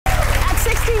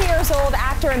60 years old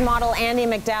actor and model Andie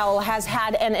MacDowell has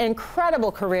had an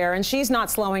incredible career, and she's not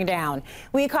slowing down.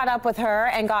 We caught up with her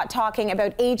and got talking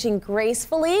about aging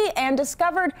gracefully and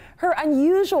discovered her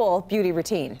unusual beauty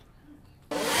routine.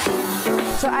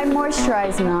 So I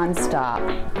moisturize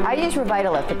nonstop. I use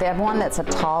Revitalift, but they have one that's a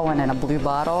tall one in a blue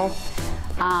bottle.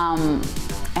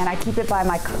 And I keep it by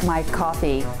my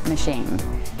coffee machine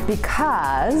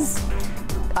because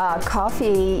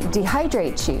coffee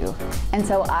dehydrates you. And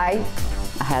so I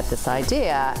had this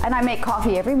idea, and I make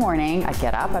coffee every morning. I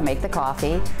get up, I make the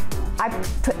coffee. I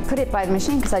put it by the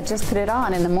machine because I just put it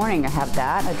on in the morning. I have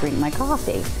that, I drink my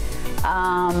coffee.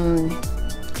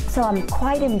 So I'm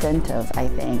quite inventive, I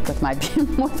think,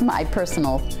 with my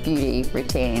personal beauty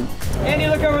routine. Andie,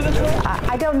 look over this way.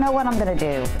 I don't know what I'm going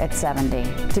to do at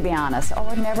 70, to be honest. I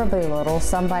would never belittle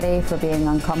somebody for being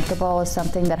uncomfortable is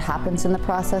something that happens in the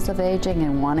process of aging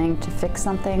and wanting to fix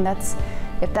something.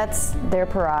 If that's their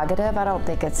prerogative, I don't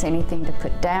think it's anything to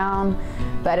put down.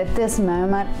 But at this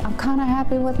moment, I'm kind of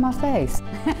happy with my face.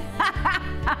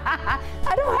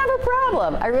 I don't have a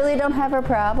problem. I really don't have a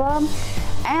problem.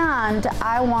 And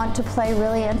I want to play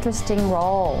really interesting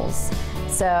roles.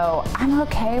 So I'm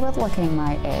okay with looking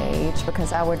my age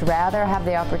because I would rather have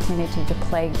the opportunity to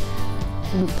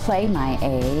play my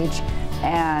age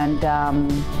and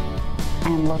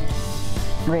look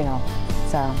real.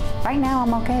 So right now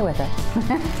I'm okay with it.